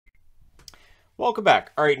Welcome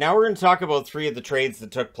back. All right, now we're going to talk about 3 of the trades that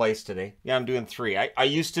took place today. Yeah, I'm doing 3. I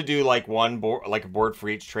used to do like one board, like a board for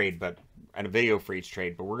each trade, and a video for each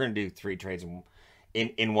trade, but we're going to do 3 trades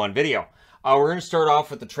in one video. We're going to start off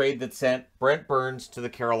with the trade that sent Brent Burns to the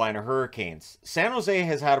Carolina Hurricanes. San Jose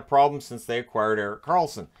has had a problem since they acquired Erik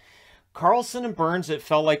Karlsson. Karlsson and Burns, it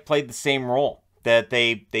felt like, played the same role. That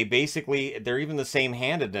they basically, they're even the same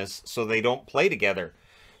handedness, so they don't play together.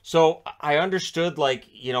 So I understood, like,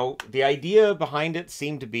 you know, the idea behind it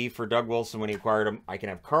seemed to be for Doug Wilson when he acquired him, I can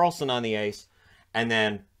have Karlsson on the ice, and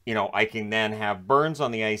then, you know, I can then have Burns on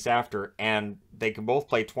the ice after, and they can both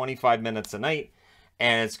play 25 minutes a night,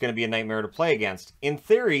 and it's going to be a nightmare to play against. In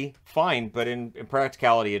theory, fine, but in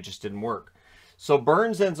practicality, it just didn't work. So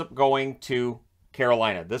Burns ends up going to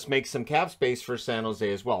Carolina. This makes some cap space for San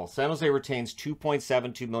Jose as well. San Jose retains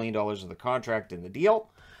 $2.72 million of the contract in the deal.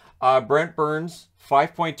 Brent Burns,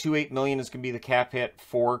 $5.28 million is going to be the cap hit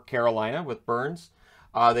for Carolina with Burns.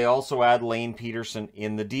 They also add Lane Peterson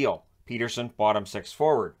in the deal. Peterson, bottom 6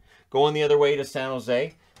 forward. Going the other way to San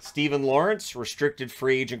Jose, Steven Lorentz, restricted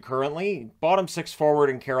free agent currently, bottom 6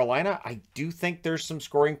 forward in Carolina. I do think there's some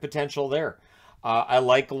scoring potential there. I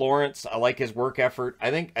like Lorentz. I like his work effort.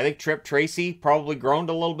 I think Tripp Tracy probably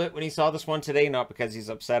groaned a little bit when he saw this one today, not because he's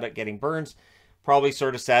upset at getting Burns. Probably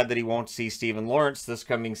sort of sad that he won't see Steven Lorentz this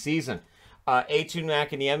coming season. Eetu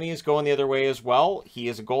Nakaniemi is going the other way as well. He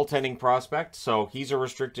is a goaltending prospect, so he's a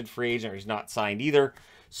restricted free agent. He's not signed either.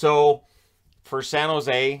 So for San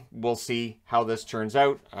Jose, we'll see how this turns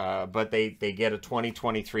out. But they get a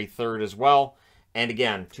 2023 third as well. And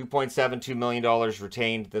again, $2.72 million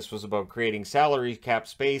retained. This was about creating salary cap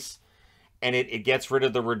space. And it gets rid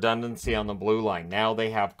of the redundancy on the blue line. Now they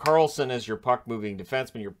have Karlsson as your puck-moving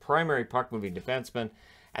defenseman, your primary puck-moving defenseman,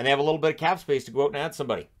 and they have a little bit of cap space to go out and add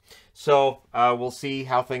somebody. So we'll see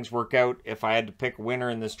how things work out. If I had to pick a winner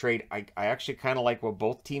in this trade, I actually kind of like what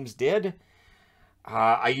both teams did.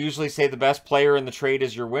 I usually say the best player in the trade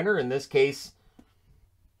is your winner. In this case,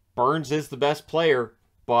 Burns is the best player,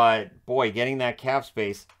 but boy, getting that cap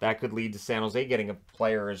space, that could lead to San Jose getting a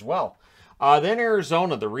player as well. Then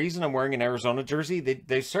Arizona. The reason I'm wearing an Arizona jersey,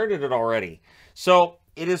 they started it already. So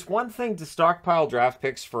it is one thing to stockpile draft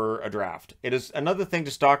picks for a draft. It is another thing to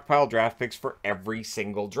stockpile draft picks for every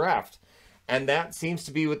single draft. And that seems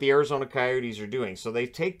to be what the Arizona Coyotes are doing. So they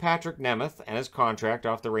take Patrick Nemeth and his contract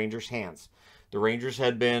off the Rangers' hands. The Rangers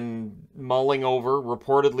had been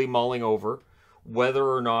reportedly mulling over, whether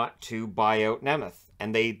or not to buy out Nemeth.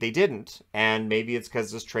 And they didn't, and maybe it's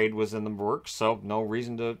because this trade was in the works, so no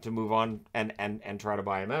reason to move on and try to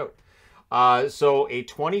buy him out. So a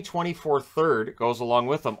 2024 third goes along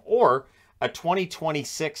with them, or a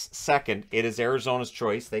 2026 second. It is Arizona's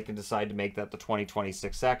choice. They can decide to make that the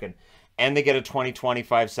 2026 second, and they get a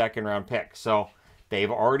 2025 second round pick. So they've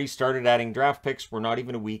already started adding draft picks. We're not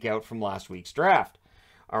even a week out from last week's draft,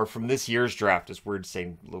 or from this year's draft. It's weird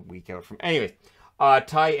saying a week out from. Anyways.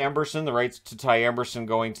 Ty Emberson, the rights to Ty Emberson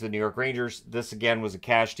going to the New York Rangers. This, again, was a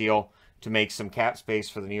cash deal to make some cap space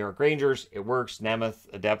for the New York Rangers. It works. Nemeth,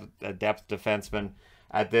 a depth defenseman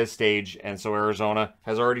at this stage. And so Arizona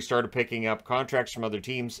has already started picking up contracts from other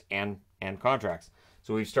teams and contracts.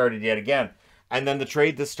 So we've started yet again. And then the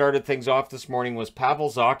trade that started things off this morning was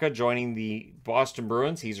Pavel Zacha joining the Boston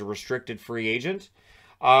Bruins. He's a restricted free agent.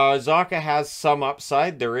 Zacha has some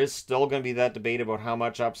upside. There is still going to be that debate about how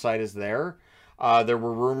much upside is there. There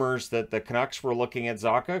were rumors that the Canucks were looking at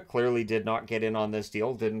Zacha. Clearly did not get in on this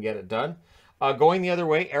deal. Didn't get it done. Going the other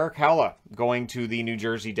way, Erik Haula going to the New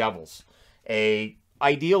Jersey Devils. A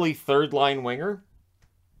ideally third-line winger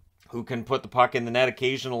who can put the puck in the net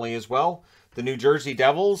occasionally as well. The New Jersey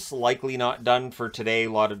Devils, likely not done for today.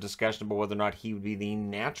 A lot of discussion about whether or not he would be the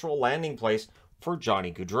natural landing place for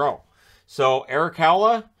Johnny Gaudreau. So Erik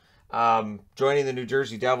Haula, joining the New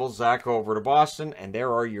Jersey Devils, Zacha over to Boston, and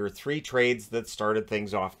there are your 3 trades that started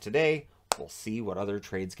things off today. We'll see what other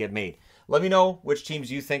trades get made. Let me know which teams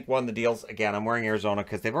you think won the deals. Again, I'm wearing Arizona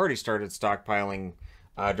because they've already started stockpiling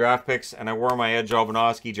draft picks, and I wore my Ed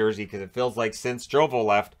Jovanovski jersey because it feels like since Jovo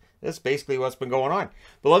left, this is basically what's been going on.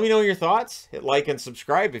 But let me know your thoughts. Hit like and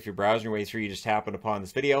subscribe if you're browsing your way through. You just happened upon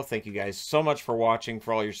this video. Thank you guys so much for watching,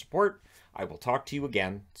 for all your support. I will talk to you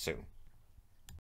again soon.